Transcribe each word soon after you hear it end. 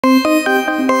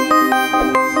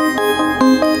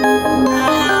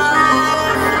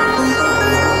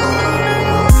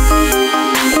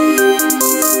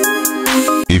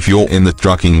If you're in the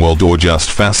trucking world or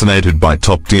just fascinated by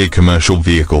top-tier commercial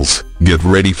vehicles, get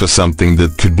ready for something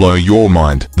that could blow your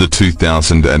mind. The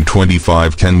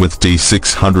 2025 Kenworth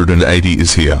T680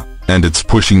 is here, and it's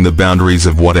pushing the boundaries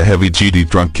of what a heavy-duty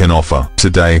truck can offer.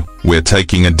 Today, we're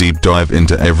taking a deep dive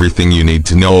into everything you need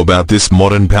to know about this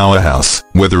modern powerhouse.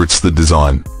 Whether it's the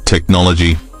design,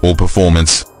 technology, or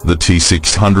performance, the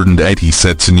T680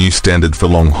 sets a new standard for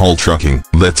long-haul trucking.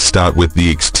 Let's start with the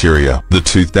exterior. The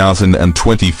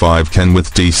 2025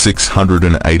 Kenworth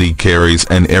T680 carries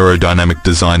an aerodynamic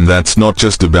design that's not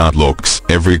just about looks.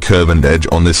 Every curve and edge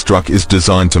on this truck is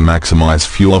designed to maximize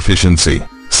fuel efficiency,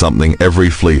 something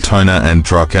every fleet owner and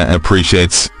trucker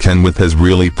appreciates. Kenworth has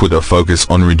really put a focus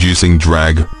on reducing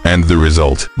drag, and the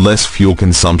result, less fuel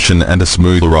consumption and a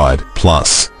smoother ride.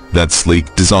 Plus, that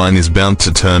sleek design is bound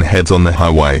to turn heads on the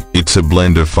highway. It's a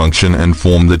blend of function and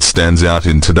form that stands out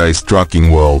in today's trucking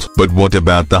world. But what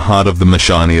about the heart of the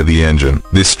machine, the engine?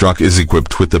 This truck is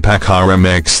equipped with the PACCAR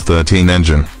MX-13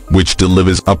 engine, which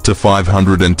delivers up to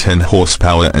 510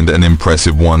 horsepower and an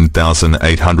impressive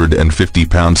 1,850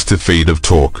 pounds-to-feet of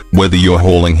torque. Whether you're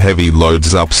hauling heavy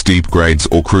loads up steep grades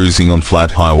or cruising on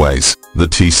flat highways, the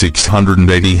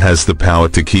T680 has the power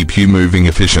to keep you moving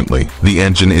efficiently. The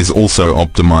engine is also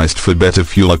optimized for better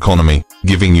fuel economy,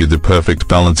 giving you the perfect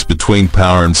balance between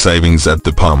power and savings at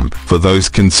the pump. For those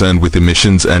concerned with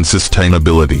emissions and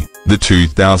sustainability, the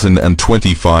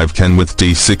 2025 Kenworth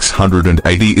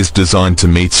T680 is designed to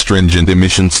meet stringent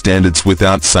emission standards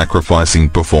without sacrificing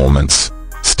performance.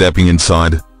 Stepping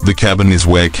inside, the cabin is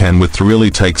where Kenworth really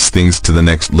takes things to the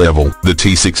next level. The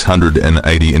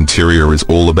T680 interior is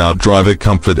all about driver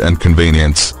comfort and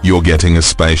convenience. You're getting a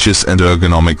spacious and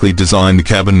ergonomically designed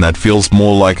cabin that feels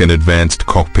more like an advanced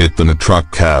cockpit than a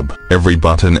truck cab. Every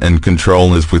button and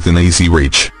control is within easy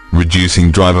reach, reducing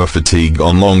driver fatigue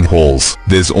on long hauls.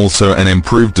 There's also an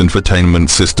improved infotainment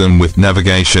system with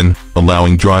navigation,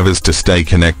 allowing drivers to stay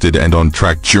connected and on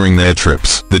track during their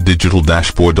trips. The digital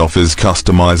dashboard offers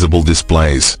customizable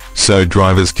displays, so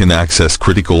drivers can access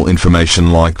critical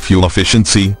information like fuel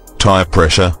efficiency, tire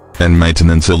pressure, and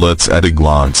maintenance alerts at a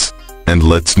glance. And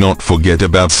let's not forget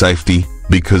about safety,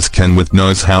 because Kenworth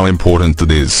knows how important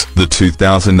that is. The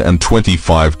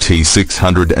 2025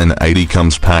 T680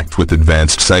 comes packed with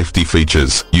advanced safety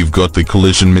features. You've got the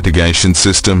collision mitigation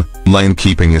system, lane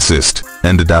keeping assist,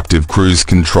 and adaptive cruise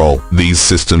control. These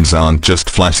systems aren't just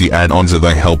flashy add-ons,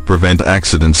 they help prevent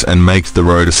accidents and make the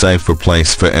road a safer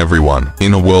place for everyone.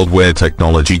 In a world where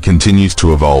technology continues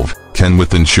to evolve,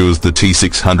 Kenworth ensures the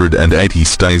T680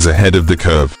 stays ahead of the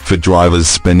curve. For drivers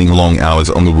spending long hours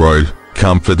on the road,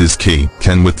 comfort is key.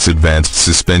 Kenworth's advanced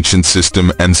suspension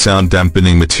system and sound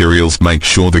dampening materials make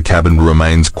sure the cabin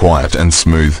remains quiet and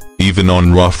smooth, even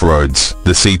on rough roads.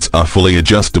 The seats are fully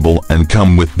adjustable and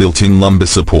come with built-in lumbar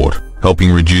support,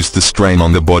 helping reduce the strain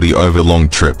on the body over long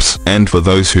trips. And for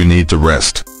those who need to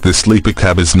rest, the sleeper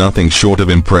cab is nothing short of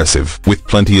impressive. With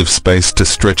plenty of space to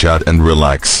stretch out and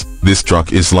relax, this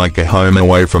truck is like a home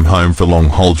away from home for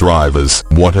long-haul drivers.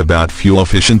 What about fuel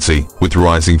efficiency? With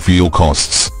rising fuel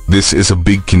costs, this is a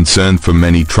big concern for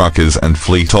many truckers and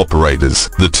fleet operators.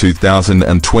 The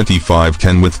 2025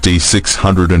 Kenworth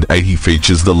T680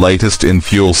 features the latest in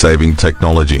fuel-saving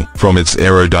technology. From its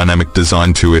aerodynamic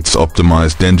design to its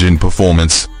optimized engine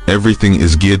performance, everything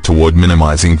is geared toward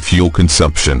minimizing fuel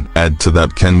consumption. Add to that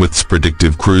Kenworth's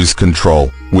predictive cruise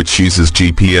control, which uses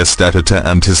GPS data to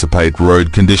anticipate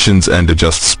road conditions and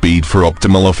adjust speed for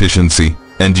optimal efficiency,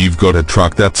 and you've got a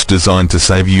truck that's designed to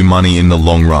save you money in the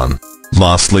long run.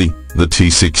 Lastly, the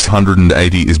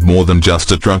T680 is more than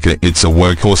just a truck, it's a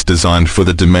workhorse designed for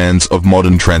the demands of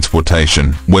modern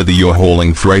transportation. Whether you're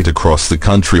hauling freight across the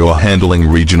country or handling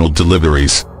regional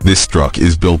deliveries, this truck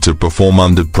is built to perform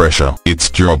under pressure. It's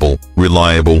durable,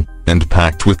 reliable, and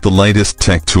packed with the latest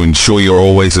tech to ensure you're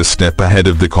always a step ahead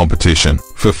of the competition.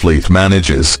 For fleet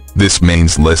managers, this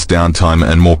means less downtime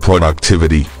and more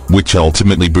productivity, which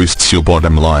ultimately boosts your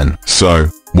bottom line. So,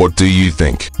 what do you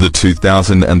think? The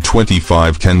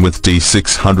 2025 Kenworth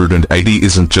T680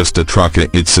 isn't just a truck,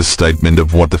 it's a statement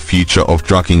of what the future of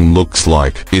trucking looks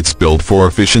like. It's built for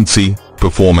efficiency,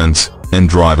 performance, and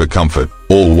driver comfort,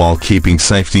 all while keeping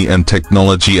safety and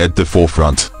technology at the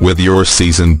forefront. Whether you're a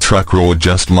seasoned trucker or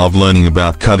just love learning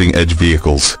about cutting-edge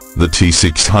vehicles, the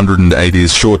T680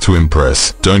 is sure to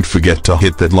impress. Don't forget to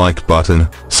hit that like button,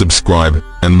 subscribe,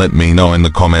 and let me know in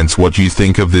the comments what you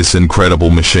think of this incredible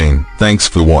machine. Thanks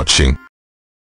for watching.